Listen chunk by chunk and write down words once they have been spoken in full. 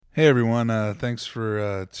Hey everyone, thanks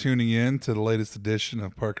for tuning in to the latest edition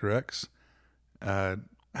of Parker X. I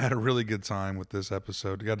had a really good time with this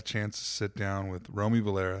episode. I got a chance to sit down with Romy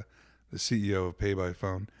Valera, the CEO of Pay by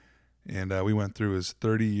Phone, and we went through his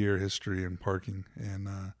 30-year history in parking. And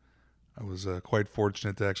I was quite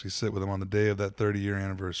fortunate to actually sit with him on the day of that 30-year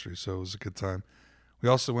anniversary, so it was a good time. We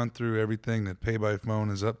also went through everything that Pay by Phone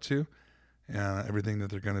is up to and everything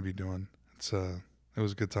that they're going to be doing. It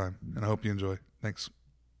was a good time, and I hope you enjoy. Thanks.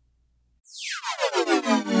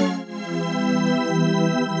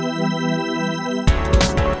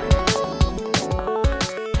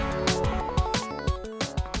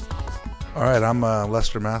 All right, I'm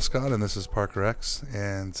Lester Mascot, and this is Parker X.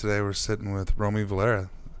 And today we're sitting with Romy Valera,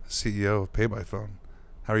 CEO of Pay by Phone.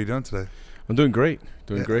 How are you doing today? I'm doing great.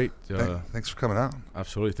 Doing Yeah, great. Thanks for coming out.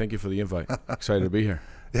 Absolutely. Thank you for the invite. Excited to be here.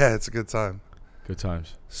 Yeah, it's a good time. Good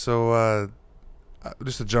times. So,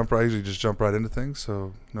 just to jump right, I usually just jump right into things,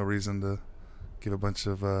 so no reason to give a bunch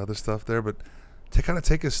of other stuff there. But to kind of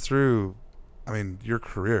take us through, I mean, your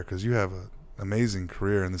career, because you have an amazing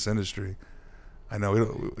career in this industry. I know.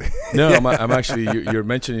 No, I'm actually. You're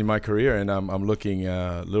mentioning my career, and I'm looking,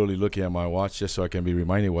 literally looking at my watch just so I can be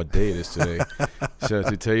reminded what day it is today. So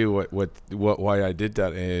to tell you why I did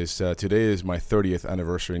that is today is my 30th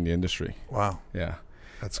anniversary in the industry. Wow. Yeah.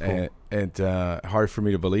 That's cool. And hard for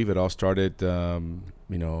me to believe it all started,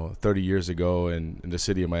 30 years ago in the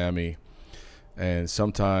city of Miami, and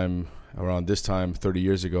sometime around this time, 30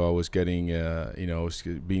 years ago, I was getting, was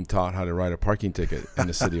being taught how to write a parking ticket in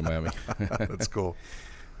the city of Miami. That's cool.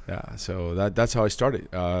 Yeah, so that's how I started.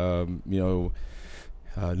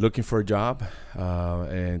 Looking for a job,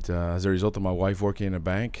 and as a result of my wife working in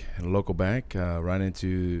a local bank, ran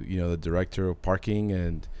into the director of parking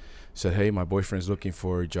and said, "Hey, my boyfriend's looking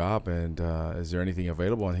for a job, and is there anything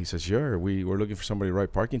available?" And he says, "Sure, we're looking for somebody to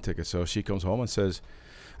write parking tickets." So she comes home and says,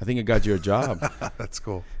 "I think I got you a job." That's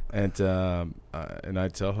cool. And I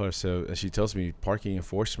tell her, so and she tells me parking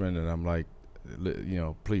enforcement, and I'm like,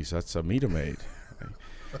 please, that's a meter maid.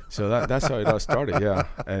 So that's how it all started, yeah.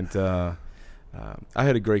 And I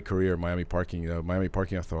had a great career at Miami Parking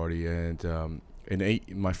Authority, and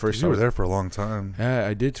my first. You were there for a long time.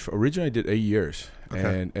 Yeah, originally I did 8 years,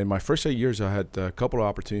 Okay. and my first 8 years I had a couple of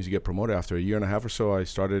opportunities to get promoted. After a year and a half or so,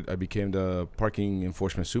 I became the parking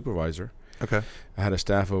enforcement supervisor. Okay. I had a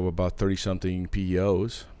staff of about 30-something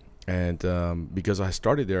PEOs, and because I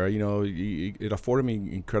started there, it afforded me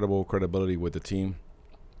incredible credibility with the team.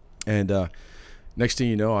 And next thing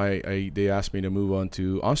you know, they asked me to move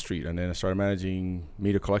on street, and then I started managing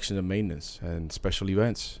meter collection and maintenance and special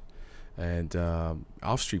events and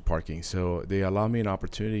off-street parking. So they allow me an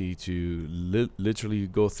opportunity to literally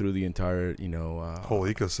go through the entire, whole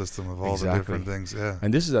ecosystem of all the different things. Yeah.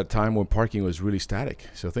 And this is a time when parking was really static.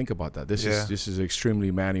 So think about that. This is an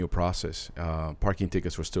extremely manual process. Parking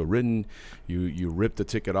tickets were still written. You ripped the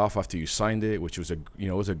ticket off after you signed it, which was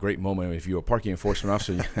a great moment. If you're a parking enforcement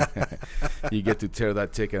officer, you get to tear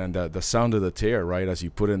that ticket, and the sound of the tear, right, as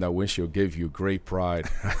you put it in that windshield, gave you great pride.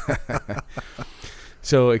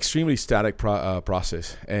 So extremely static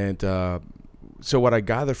process. And so what I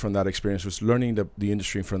gathered from that experience was learning the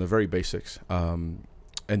industry from the very basics, and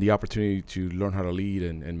the opportunity to learn how to lead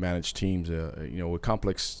and manage teams, with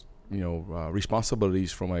complex,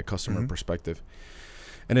 responsibilities from a customer perspective.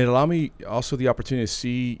 And it allowed me also the opportunity to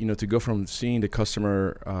see, to go from seeing the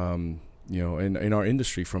customer, in our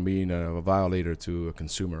industry, from being a violator to a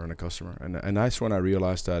consumer and a customer. And that's when I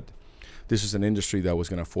realized that this is an industry that was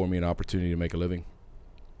going to afford me an opportunity to make a living,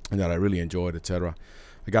 and that I really enjoyed, etc.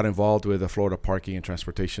 I got involved with the Florida Parking and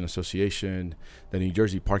Transportation Association, the New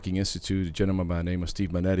Jersey Parking Institute. A gentleman by the name of Steve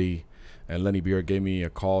Manetti and Lenny Beer gave me a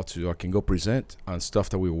call so I can go present on stuff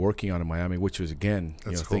that we were working on in Miami, which was, again,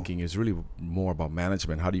 Cool. Thinking is really more about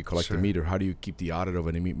management. How do you collect the meter? How do you keep the audit of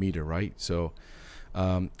a meter, right? So,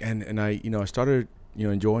 and I started,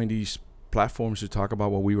 enjoying these platforms to talk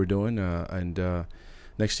about what we were doing, and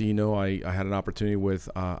next thing you know, I had an opportunity with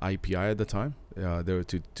IPI at the time there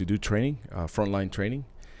to do training, frontline training.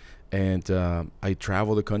 And I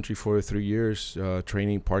traveled the country for 3 years,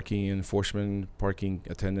 training parking enforcement, parking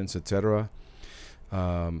attendants, etc.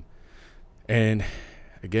 And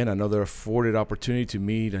again, another afforded opportunity to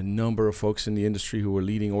meet a number of folks in the industry who were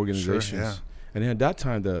leading organizations. Sure, yeah. And then at that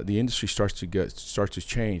time, the industry starts to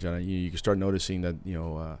change, and you can start noticing that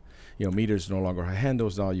meters no longer have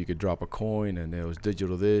handles. Now you could drop a coin, and it was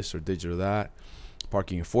digital this or digital that.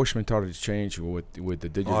 Parking enforcement started to change with the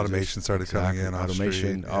digital automation started coming in,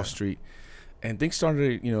 off street, and things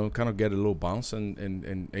started to kind of get a little bounce,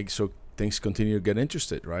 and so things continue to get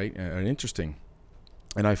interesting.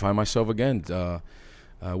 And I find myself again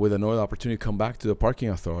with another opportunity to come back to the parking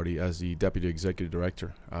authority as the deputy executive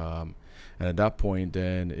director. And at that point,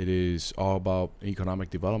 then it is all about economic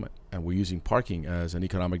development, and we're using parking as an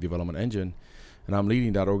economic development engine. And I'm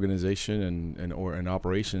leading that organization and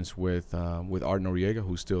operations with Art Noriega,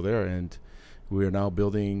 who's still there, and we are now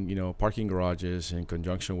building parking garages in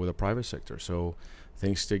conjunction with the private sector. So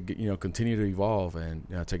things to continue to evolve, and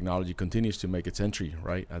technology continues to make its entry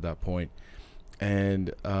right at that point.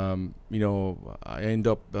 And I end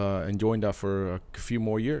up enjoying that for a few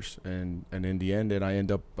more years, and in the end, then I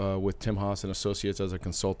end up with Tim Haas and Associates as a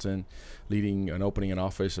consultant, leading and opening an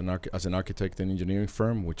office as an architect and engineering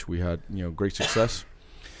firm, which we had great success.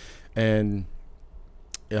 And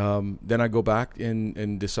then I go back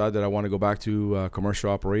and decide that I want to go back to commercial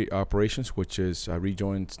operations, which is I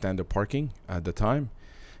rejoined Standard Parking at the time.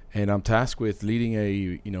 And I'm tasked with leading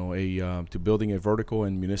to building a vertical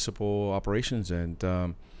in municipal operations, and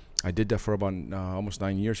I did that for about almost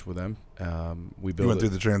 9 years with them. We built. You went through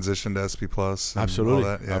the transition to SP Plus. Absolutely,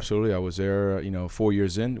 all that, yeah. Absolutely. I was there, 4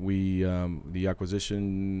 years in. We the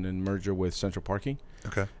acquisition and merger with Central Parking.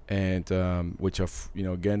 Okay. And which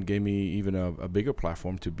again gave me even a bigger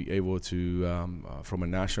platform to be able to from a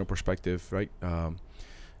national perspective, right.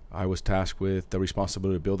 I was tasked with the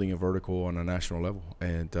responsibility of building a vertical on a national level,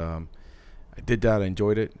 and I did that. I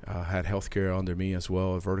enjoyed it. Had healthcare under me as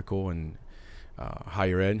well, a vertical, and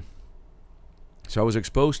higher ed. So I was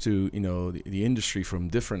exposed to the industry from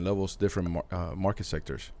different levels, different market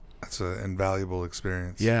sectors. That's an invaluable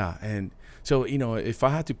experience. Yeah, and so if I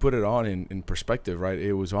had to put it on in perspective, right,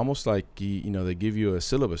 it was almost like they give you a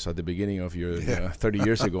syllabus at the beginning of your 30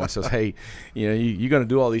 years ago and says, hey, you're going to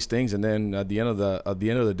do all these things, and then at the end of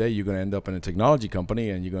the day, you're going to end up in a technology company,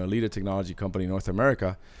 and you're going to lead a technology company in North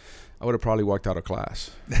America. I would have probably walked out of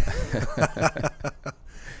class.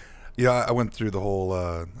 Yeah, I went through the whole.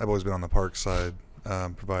 I've always been on the park side,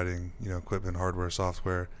 providing equipment, hardware,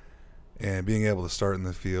 software. And being able to start in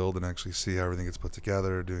the field and actually see how everything gets put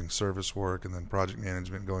together, doing service work and then project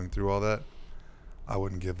management, going through all that, I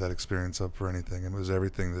wouldn't give that experience up for anything. It was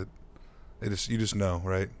everything that you just know,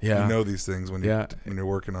 right? Yeah. You know these things when you're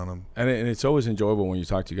working on them. And it's always enjoyable when you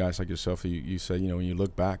talk to guys like yourself. You say, when you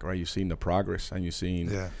look back, right, you've seen the progress, and you've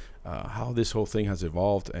seen how this whole thing has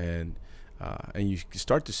evolved, and you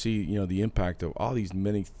start to see, the impact of all these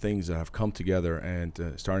many things that have come together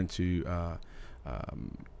and starting to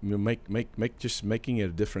making it a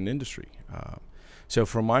different industry. So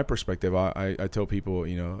from my perspective, I tell people,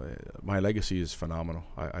 my legacy is phenomenal.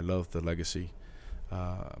 I love the legacy,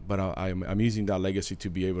 but I'm using that legacy to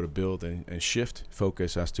be able to build and shift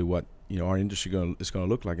focus as to what our industry is going to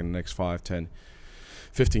look like in the next 5, 10,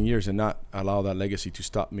 15 years, and not allow that legacy to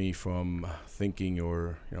stop me from thinking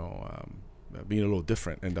or being a little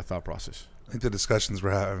different in the thought process. I think the discussions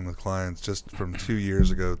we're having with clients just from 2 years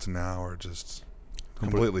ago to now are just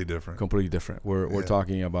completely different. Completely different. We're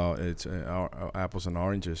talking about it's apples and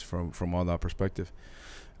oranges from all that perspective.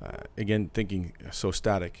 Again, thinking so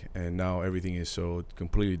static, and now everything is so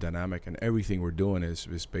completely dynamic, and everything we're doing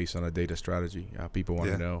is based on a data strategy. People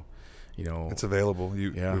want to know, it's available. If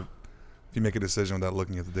you make a decision without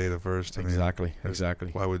looking at the data first, exactly.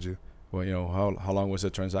 Why would you? Well, how long was the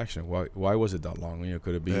transaction? Why was it that long?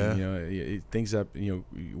 Could it be things that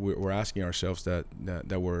we're asking ourselves that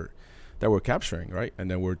we're capturing, right?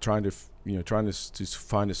 And then we're trying to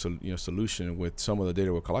find a solution with some of the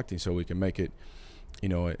data we're collecting, so we can make it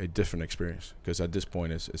a different experience. Because at this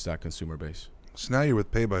point, it's that consumer base. So now you're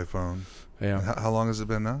with Pay by Phone. Yeah. How long has it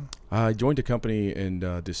been now? I joined the company in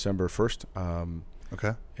December 1st.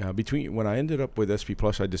 Okay. Between when I ended up with SP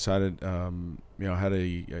Plus, I decided, I had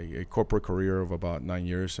a corporate career of about 9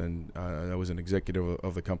 years, and I was an executive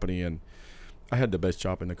of the company, and I had the best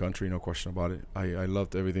job in the country, no question about it. I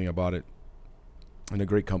loved everything about it, and a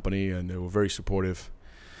great company, and they were very supportive,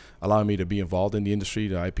 allowing me to be involved in the industry,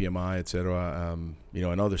 the IPMI, et cetera.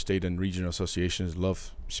 And other state and regional associations,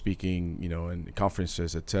 love speaking, in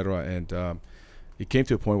conferences, et cetera. And it came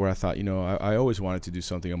to a point where I thought, I always wanted to do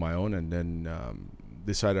something on my own, and then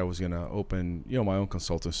decided I was going to open, my own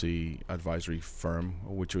consultancy advisory firm,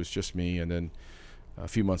 which was just me. And then a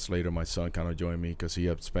few months later, my son kind of joined me because he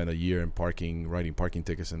had spent a year in writing parking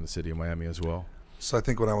tickets in the city of Miami as well. So I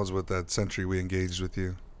think when I was with that Century, we engaged with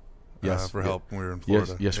you for help when we were in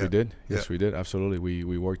Florida. Yes, we did. Yes, we did. Absolutely.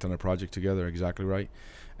 We worked on a project together. Exactly right.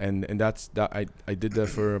 And that's that. I did that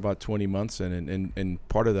for about 20 months, and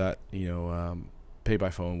part of that, Pay by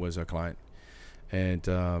Phone was a client. And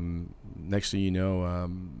next thing you know,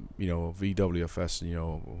 VWFS,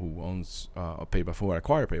 who owns Pay by Phone,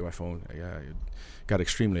 acquired Pay by Phone, got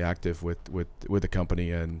extremely active with the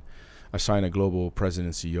company, and I signed a global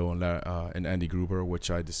president and CEO and Andy Gruber,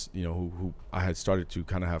 which I just, who I had started to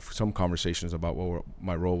kind of have some conversations about what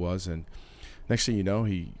my role was. And next thing you know,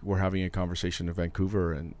 we're having a conversation in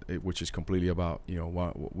Vancouver, which is completely about,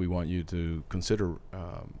 what we want you to consider,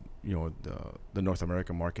 the North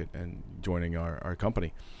American market and joining our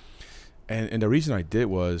company. And the reason I did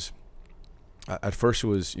was, at first it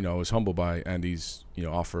was, I was humbled by Andy's,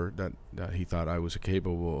 offer that he thought I was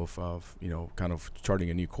capable of kind of charting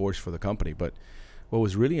a new course for the company. But what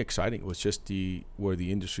was really exciting was just where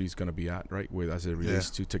the industry is going to be at, right? As it relates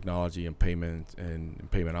to technology and payment and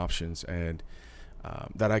payment options, and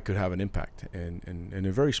that I could have an impact in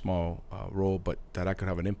a very small role, but that I could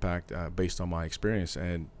have an impact based on my experience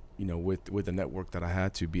and, with the network that I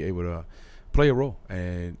had to be able to play a role.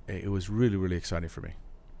 And it was really, really exciting for me.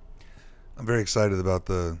 I'm very excited about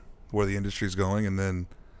where the industry is going, and then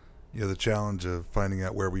the challenge of finding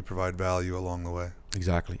out where we provide value along the way.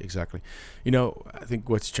 Exactly. I think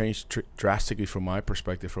what's changed drastically from my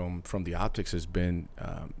perspective from the optics has been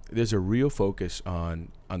there's a real focus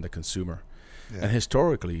on the consumer. Yeah. And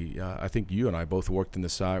historically, I think you and I both worked in the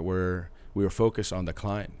side where we were focused on the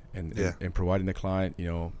client and providing the client,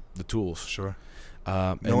 the tools. Sure.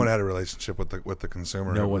 No one had a relationship with the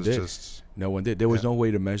consumer. No one did. There was no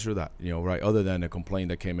way to measure that, right? Other than a complaint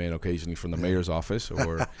that came in occasionally from the mayor's office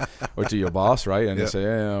or to your boss, right? And they say,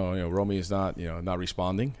 Romy is not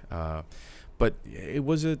responding. But it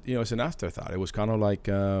was it's an afterthought. It was kind of like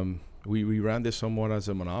we ran this somewhat as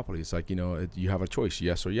a monopoly. It's like you have a choice,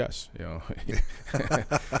 yes or yes.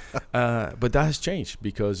 But that has changed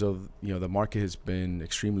because of the market has been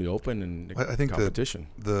extremely open and I think competition.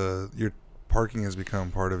 Your parking has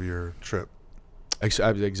become part of your trip.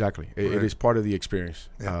 Exactly. It is part of the experience.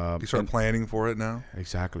 Yeah. You start planning for it now.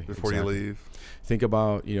 Exactly. Before you leave. Think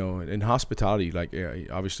about, in hospitality, like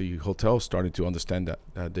obviously hotels started to understand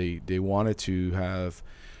that they wanted to have,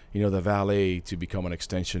 the valet to become an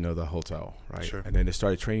extension of the hotel, right? Sure. And then they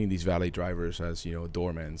started training these valet drivers as,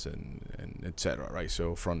 doormans and et cetera, right?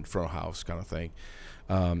 So front house kind of thing.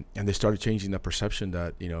 And they started changing the perception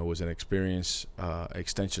that it was an experience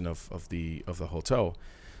extension of the hotel,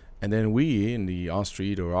 and then we in the on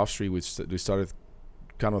street or off street we started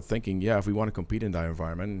kind of thinking, if we want to compete in that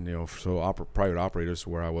environment, private operators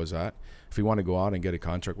where I was at, if we want to go out and get a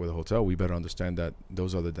contract with a hotel, we better understand that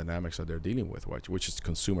those are the dynamics that they're dealing with, which is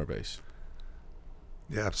consumer based.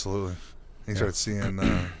 Yeah, absolutely. You start seeing,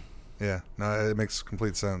 it makes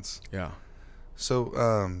complete sense. Yeah. So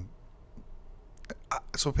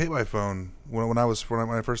Pay by Phone. When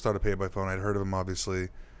I first started Pay by Phone, I'd heard of them. Obviously,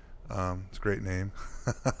 it's a great name.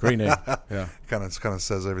 Great name. Yeah. kind of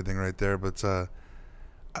says everything right there. But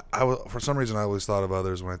I for some reason I always thought of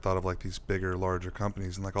others when I thought of like these bigger, larger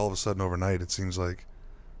companies, and like all of a sudden overnight, it seems like,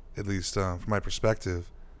 at least from my perspective,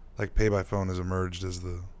 like Pay by Phone has emerged as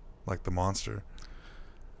the monster.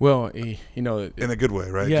 Well, in a good way,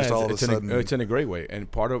 right? Yeah, just all of a sudden, it's in a great way, and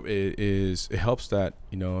part of it is it helps that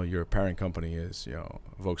your parent company is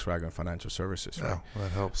Volkswagen Financial Services, right? Yeah,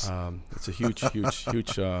 that helps. It's a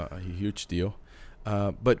huge deal.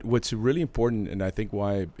 But what's really important, and I think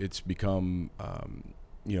why it's become,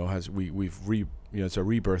 it's a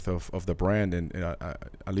rebirth of the brand, and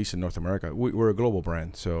at least in North America, we're a global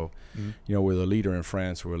brand. So, we're the leader in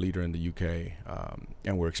France, we're a leader in the UK,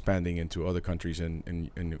 and we're expanding into other countries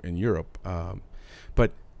in Europe.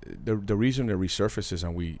 But the reason it resurfaces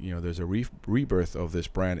and there's a rebirth of this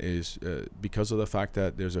brand is because of the fact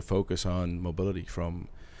that there's a focus on mobility from,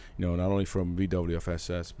 not only from VW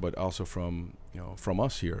FSS, but also from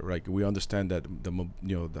us here. Right, we understand that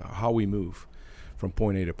how we move from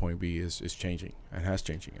point A to point B is changing and has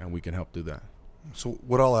changing, and we can help do that. So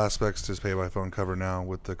what all aspects does Pay by Phone cover now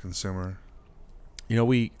with the consumer?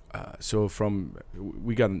 We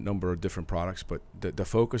got a number of different products, but the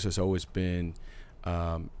focus has always been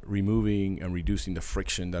removing and reducing the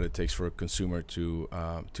friction that it takes for a consumer to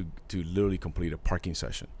literally complete a parking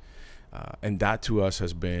session. And that to us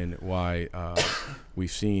has been why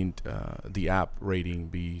we've seen the app rating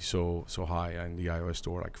be so high in the iOS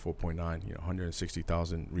store, like 4.9,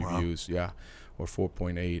 160,000 reviews, or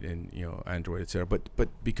 4.8 in Android, etc. But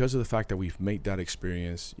because of the fact that we've made that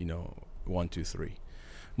experience, 1, 2, 3,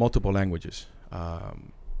 multiple languages.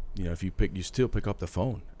 If you still pick up the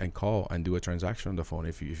phone and call and do a transaction on the phone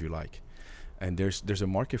if you like, and there's a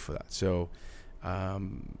market for that. So.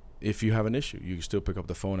 If you have an issue, you can still pick up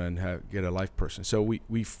the phone and get a live person. So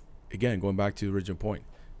we've again, going back to the original point,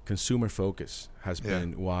 consumer focus has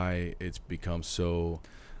been why it's become so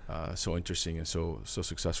interesting and so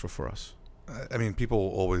successful for us. I mean, people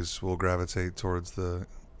always will gravitate towards the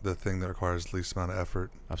the thing that requires the least amount of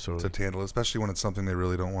effort Absolutely. to handle, especially when it's something they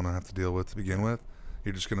really don't want to have to deal with to begin with.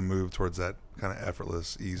 You're just going to move towards that kind of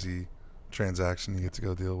effortless, easy transaction you get to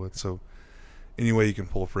go deal with. So any way you can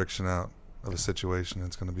pull friction out of a situation,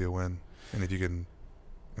 it's going to be a win. And if you can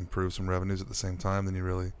improve some revenues at the same time, then you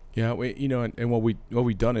really... Yeah, and what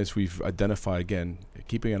we've done is we've identified, again,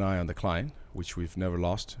 keeping an eye on the client, which we've never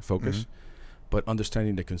lost focus, but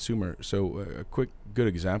understanding the consumer. So a good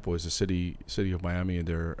example is the city of Miami, and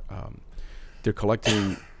they're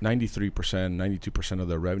collecting 93%, 92% of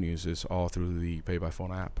their revenues is all through the Pay by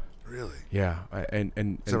Phone app. Really? Yeah, and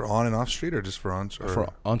is it on and off street or just for on?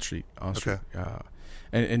 For on street. Okay.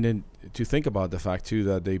 And then to think about the fact too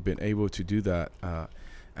that they've been able to do that,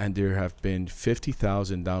 and there have been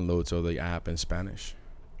 50,000 downloads of the app in Spanish.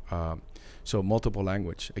 So multiple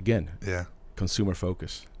language. Again, consumer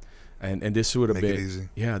focus. And this would have Make been it easy.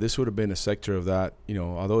 Yeah, this would have been a sector of that,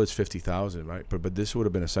 although it's 50,000, right? But this would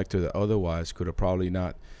have been a sector that otherwise could have probably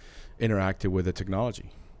not interacted with the technology.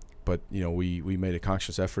 But we made a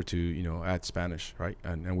conscious effort to add Spanish, right?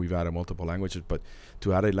 And we've added multiple languages, but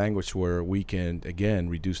to add a language where we can again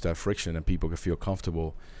reduce that friction and people can feel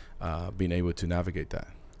comfortable being able to navigate that.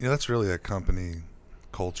 That's really a company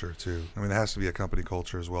culture too. I mean, it has to be a company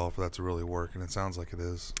culture as well for that to really work, and it sounds like it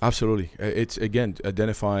is. Absolutely. It's again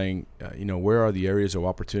identifying where are the areas of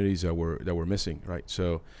opportunities that we're missing, right?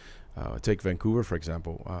 So take Vancouver, for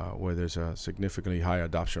example, where there's a significantly high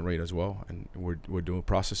adoption rate as well, and we're doing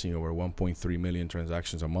processing over 1.3 million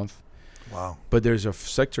transactions a month. Wow! But there's a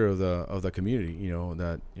sector of the community,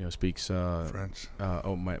 that speaks French,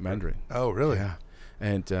 Mandarin. Oh, really? Yeah,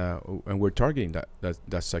 and we're targeting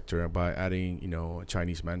that sector by adding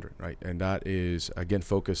Chinese Mandarin, right? And that is again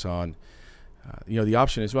focus on the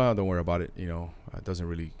option is, well, don't worry about it. It doesn't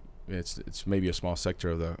really. It's maybe a small sector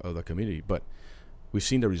of the community, but we've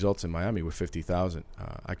seen the results in Miami with 50,000.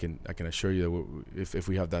 I can assure you that if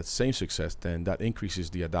we have that same success, then that increases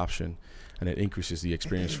the adoption and it increases the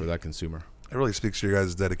experience for that consumer. It really speaks to your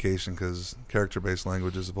guys' dedication, because character-based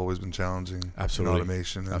languages have always been challenging. Absolutely. In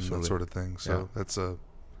automation and that sort of thing. So that's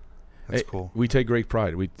cool. We take great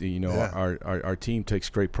pride. Our team takes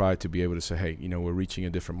great pride to be able to say, hey, we're reaching a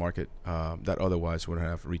different market that otherwise wouldn't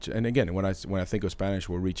have reached. And again, when I think of Spanish,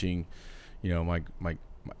 we're reaching, my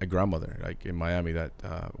grandmother, like in Miami, that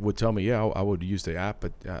would tell me, I would use the app,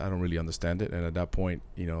 but I don't really understand it. And at that point,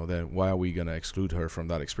 then why are we going to exclude her from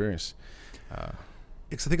that experience?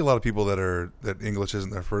 Because I think a lot of people that English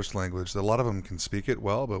isn't their first language, a lot of them can speak it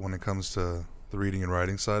well, but when it comes to the reading and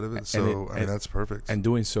writing side of it, that's perfect. And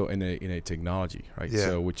doing so in a technology, right? Yeah.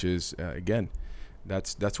 So which is again,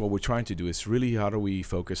 that's what we're trying to do. Is really how do we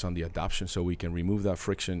focus on the adoption so we can remove that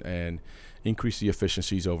friction and increase the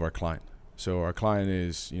efficiencies of our client. So our client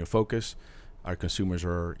is focused, our consumers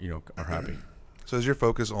are happy. So is your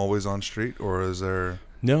focus always on street, or is there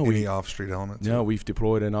any off-street elements? No, we've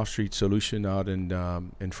deployed an off-street solution out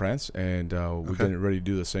in France, and we're getting ready to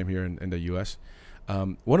do the same here in the U.S.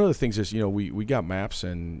 One of the things is we got maps,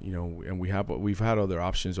 and and we've had other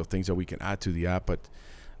options of things that we can add to the app, but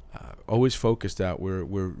always focus that we're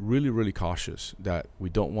really, really cautious that we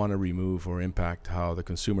don't want to remove or impact how the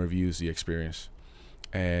consumer views the experience,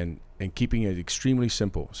 and keeping it extremely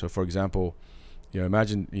simple. So for example,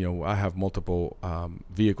 imagine I have multiple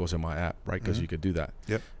vehicles in my app, right? Because you could do that.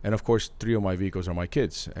 Yep. And of course, 3 of my vehicles are my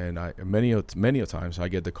kids, and many a times I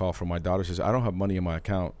get the call from my daughter, says, I don't have money in my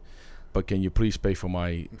account, but can you please pay for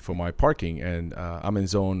my parking? And I'm in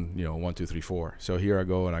zone 1, 2, 3, 4. So here I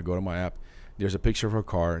go, and I go to my app. There's a picture of her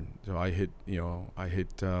car. So I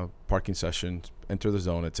hit parking session, enter the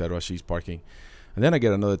zone, etc. She's parking, and then I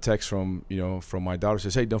get another text from my daughter,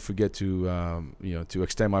 says, hey, don't forget to to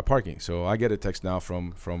extend my parking. So I get a text now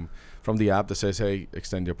from the app that says, hey,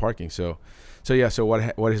 extend your parking. So what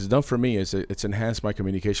it has done for me is it's enhanced my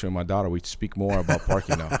communication with my daughter. We speak more about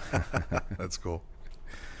parking now. That's cool.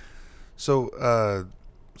 So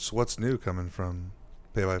what's new coming from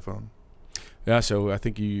Pay by Phone? Yeah, so I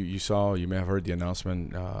think you may have heard the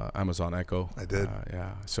announcement, Amazon Echo. I did.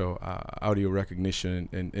 So audio recognition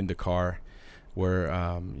in the car, where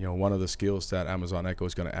one of the skills that Amazon Echo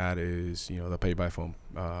is going to add is the Pay by Phone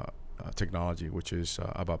technology, which is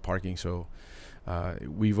about parking. So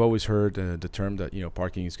we've always heard the term that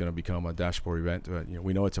parking is going to become a dashboard event.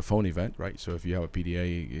 We know it's a phone event, right? So if you have a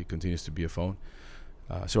PDA, it continues to be a phone.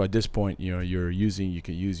 So at this point, you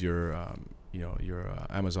can use your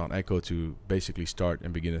Amazon Echo to basically start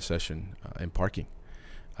and begin a session in parking,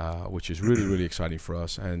 which is really, really exciting for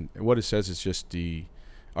us. And what it says is just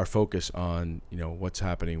our focus on what's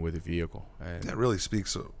happening with the vehicle. And that really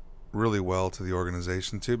speaks really well to the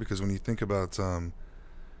organization too, because when you think about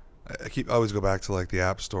I always go back to like the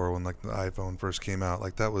App Store when like the iPhone first came out.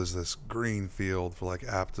 Like that was this green field for like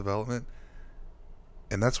app development,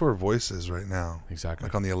 and that's where voice is right now. Exactly.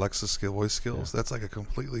 Like on the Alexa voice skills, that's like a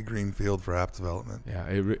completely green field for app development. Yeah,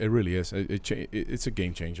 it really is. It's a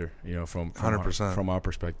game changer, from 100% from our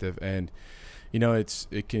perspective, and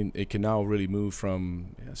it can now really move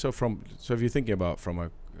from so if you're thinking about from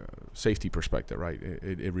a safety perspective, right?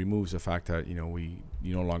 It removes the fact that you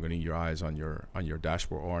no longer need your eyes on your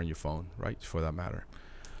dashboard or on your phone, right? For that matter.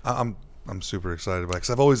 I'm super excited about it because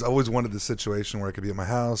I've always wanted this situation where I could be at my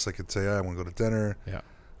house. I could say, I want to go to dinner. Yeah.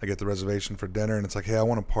 I get the reservation for dinner, and it's like, hey, I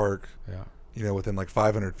want to park. Yeah. Within like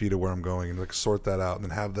 500 feet of where I'm going, and like sort that out, and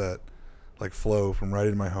then have that like flow from right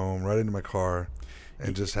into my home, right into my car,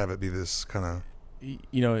 and just have it be this kind of.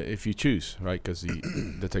 If you choose, right, because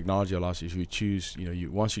the technology allows you, if you choose,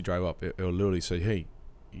 once you drive up, it'll literally say, hey,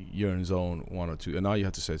 you're in zone 1 or 2, and all you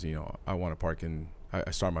have to say is, I want to park in.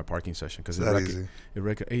 I start my parking session because easy.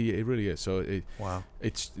 It really is. So wow.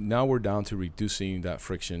 It's now we're down to reducing that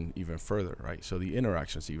friction even further, right? So the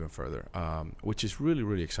interactions even further, which is really,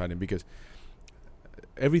 really exciting because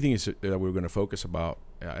everything is that we're going to focus about.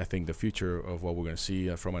 I think the future of what we're going to see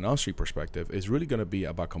from an on-street perspective is really going to be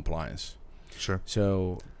about compliance. Sure.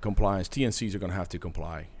 So compliance, TNCs are going to have to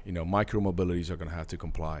comply. Micro mobilities are going to have to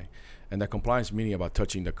comply, and that compliance meaning about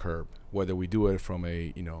touching the curb, whether we do it from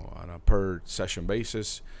on a per session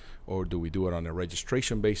basis, or do we do it on a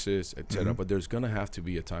registration basis, etc. Mm-hmm. But there's going to have to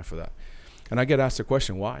be a time for that. And I get asked the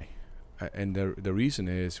question, why? And the reason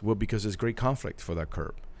is, because there's great conflict for that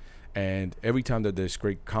curb, and every time that there's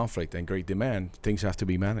great conflict and great demand, things have to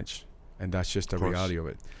be managed, and that's just the reality of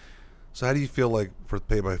it. So how do you feel like for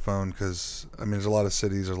pay by phone? Because there's a lot of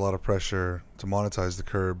cities, there's a lot of pressure to monetize the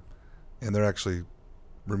curb, and they're actually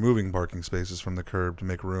removing parking spaces from the curb to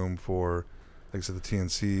make room for, like I said, the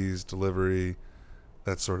TNCs, delivery,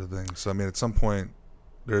 that sort of thing. So at some point,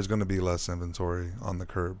 there's going to be less inventory on the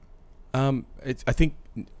curb. I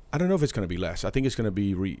don't know if it's going to be less. I think it's going to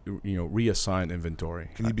be reassigned inventory.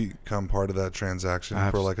 Can you become part of that transaction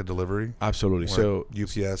for like a delivery? Absolutely. So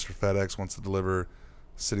UPS or FedEx wants to deliver.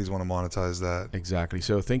 Cities want to monetize that. Exactly.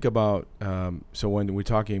 So think about so when we're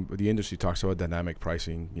talking, the industry talks about dynamic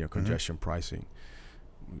pricing, congestion pricing.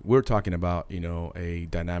 We're talking about a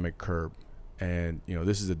dynamic curb, and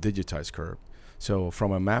this is a digitized curb. So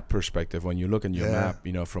from a map perspective, when you look at your map,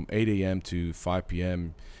 from 8 a.m. to 5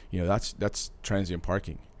 p.m., that's transient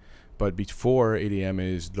parking. But before 8 a.m.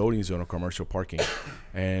 is loading zone or commercial parking,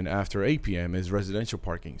 and after 8 p.m. is residential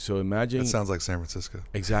parking. So imagine. That sounds like San Francisco.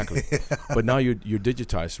 Exactly. But now you're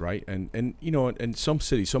digitized, right? And some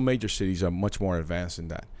cities, some major cities are much more advanced in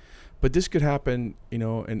that. But this could happen, in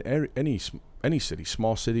any city,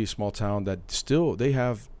 small town, that still they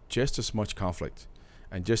have just as much conflict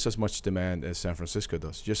and just as much demand as San Francisco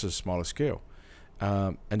does, just as smaller scale.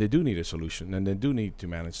 And they do need a solution, and they do need to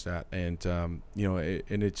manage that. And and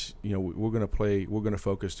it's we're going to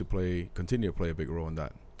focus to continue to play a big role in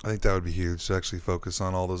that. I think that would be huge to actually focus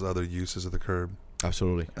on all those other uses of the curb.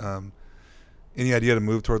 Absolutely. Any idea to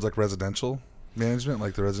move towards like residential management,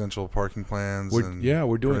 like the residential parking plans? We're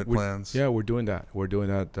doing plans. Yeah, we're doing that. We're doing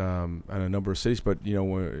that in a number of cities. But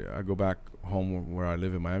I go back home where I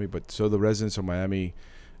live in Miami. But so the residents of Miami.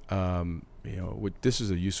 This is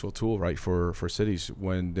a useful tool, right, for cities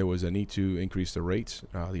when there was a need to increase the rates,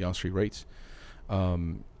 the on-street rates.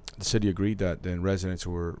 The city agreed that then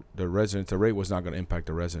the rate was not going to impact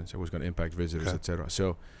the residents; it was going to impact visitors, etc.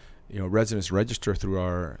 So, residents register through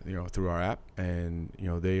our app, and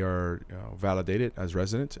they are validated as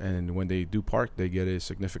residents, and when they do park, they get a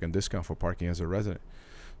significant discount for parking as a resident.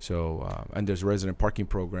 So and there's resident parking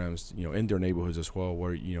programs, in their neighborhoods as well,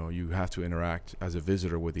 where you have to interact as a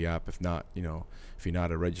visitor with the app. If not, if you're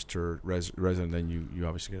not a registered resident, then you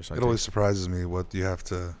obviously get a citation. It always surprises me what you have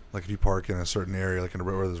to, like, if you park in a certain area, like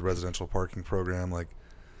where there's a residential parking program, like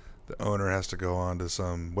the owner has to go onto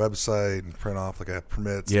some website and print off like a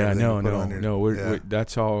permit. Yeah, no. We're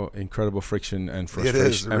that's all incredible friction and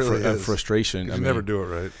frustration. It really is. Frustration. You never do it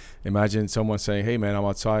right. Imagine someone saying, "Hey, man, I'm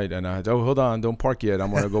outside," and hold on, don't park yet.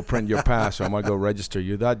 I'm gonna go print your pass, or I'm gonna go register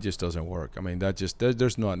you. That just doesn't work.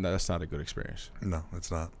 That's not a good experience. No,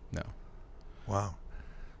 it's not. No. Wow.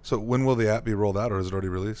 So when will the app be rolled out, or is it already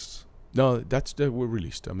released? No, we're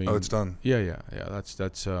released. It's done. Yeah. That's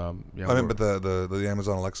but the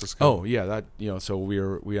Amazon Alexa skill. Oh yeah, that So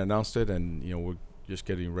we announced it, and we're just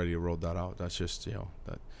getting ready to roll that out. That's just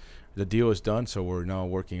that the deal is done, so we're now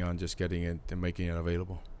working on just getting it and making it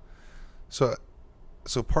available. So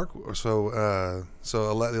the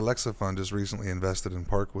Alexa Fund just recently invested in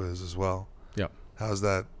ParkWiz as well. Yeah. How's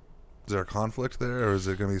that? Is there a conflict there, or is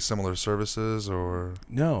it going to be similar services, or?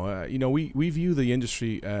 No, we view the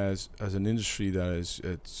industry as an industry that is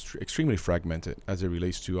it's extremely fragmented as it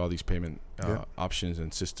relates to all these payment options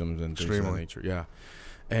and systems and things of that nature. Yeah,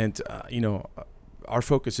 and our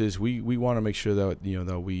focus is we want to make sure that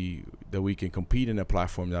that we can compete in a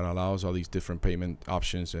platform that allows all these different payment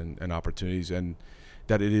options and opportunities, and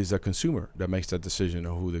that it is a consumer that makes that decision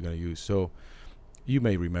of who they're going to use. So. You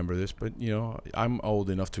may remember this, but I'm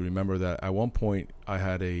old enough to remember that at one point I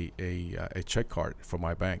had a check card for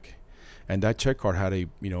my bank, and that check card had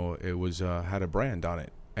had a brand on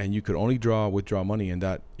it, and you could only withdraw money in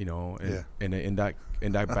that in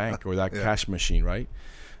that bank or that cash machine, right?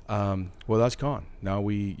 Well, that's gone. Now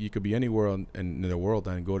you could be anywhere in the world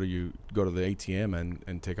and go to the ATM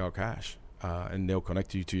and take out cash, and they'll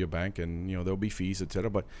connect you to your bank, and there'll be fees,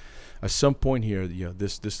 etc. But at some point here,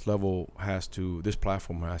 this platform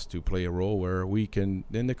has to play a role where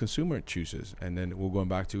then the consumer chooses, and then we're going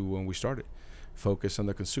back to when we started, focus on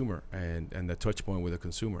the consumer and the touch point with the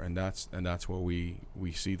consumer, and that's where we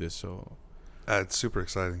see this. So it's super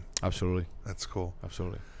exciting. Absolutely, that's cool.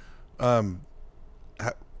 Absolutely.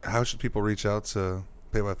 How should people reach out to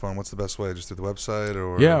Pay by Phone? What's the best way? Just through the website,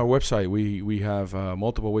 or? Yeah, our website. We have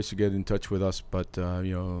multiple ways to get in touch with us, but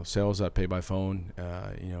sales at Pay by Phone.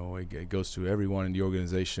 It goes to everyone in the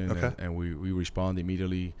organization, and we respond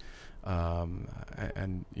immediately. I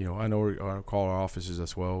know call our offices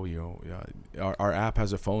as well. Our app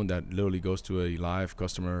has a phone that literally goes to a live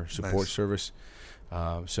customer support service.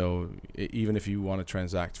 So even if you want to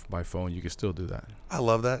transact by phone, you can still do that. I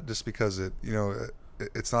love that, just because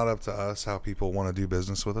it's not up to us how people want to do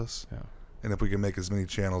business with us. Yeah. And if we can make as many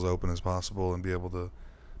channels open as possible and be able to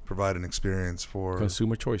provide an experience for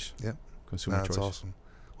consumer choice. Yeah. Consumer choice. That's awesome.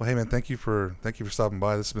 Well, hey man, thank you for stopping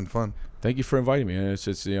by. This has been fun. Thank you for inviting me. And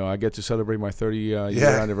it's I get to celebrate my 30 year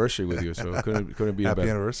anniversary with you, so couldn't be Happy better.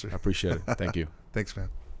 anniversary. I appreciate it. Thank you. Thanks, man.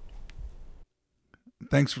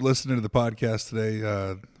 Thanks for listening to the podcast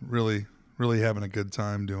today. Really, really having a good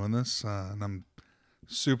time doing this, and I'm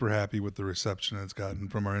super happy with the reception it's gotten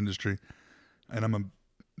from our industry, and I'm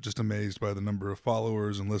just amazed by the number of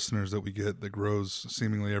followers and listeners that we get that grows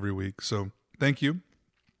seemingly every week. So thank you.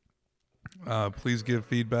 Please give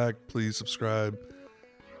feedback, please subscribe,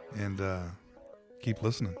 and keep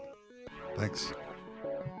listening. Thanks.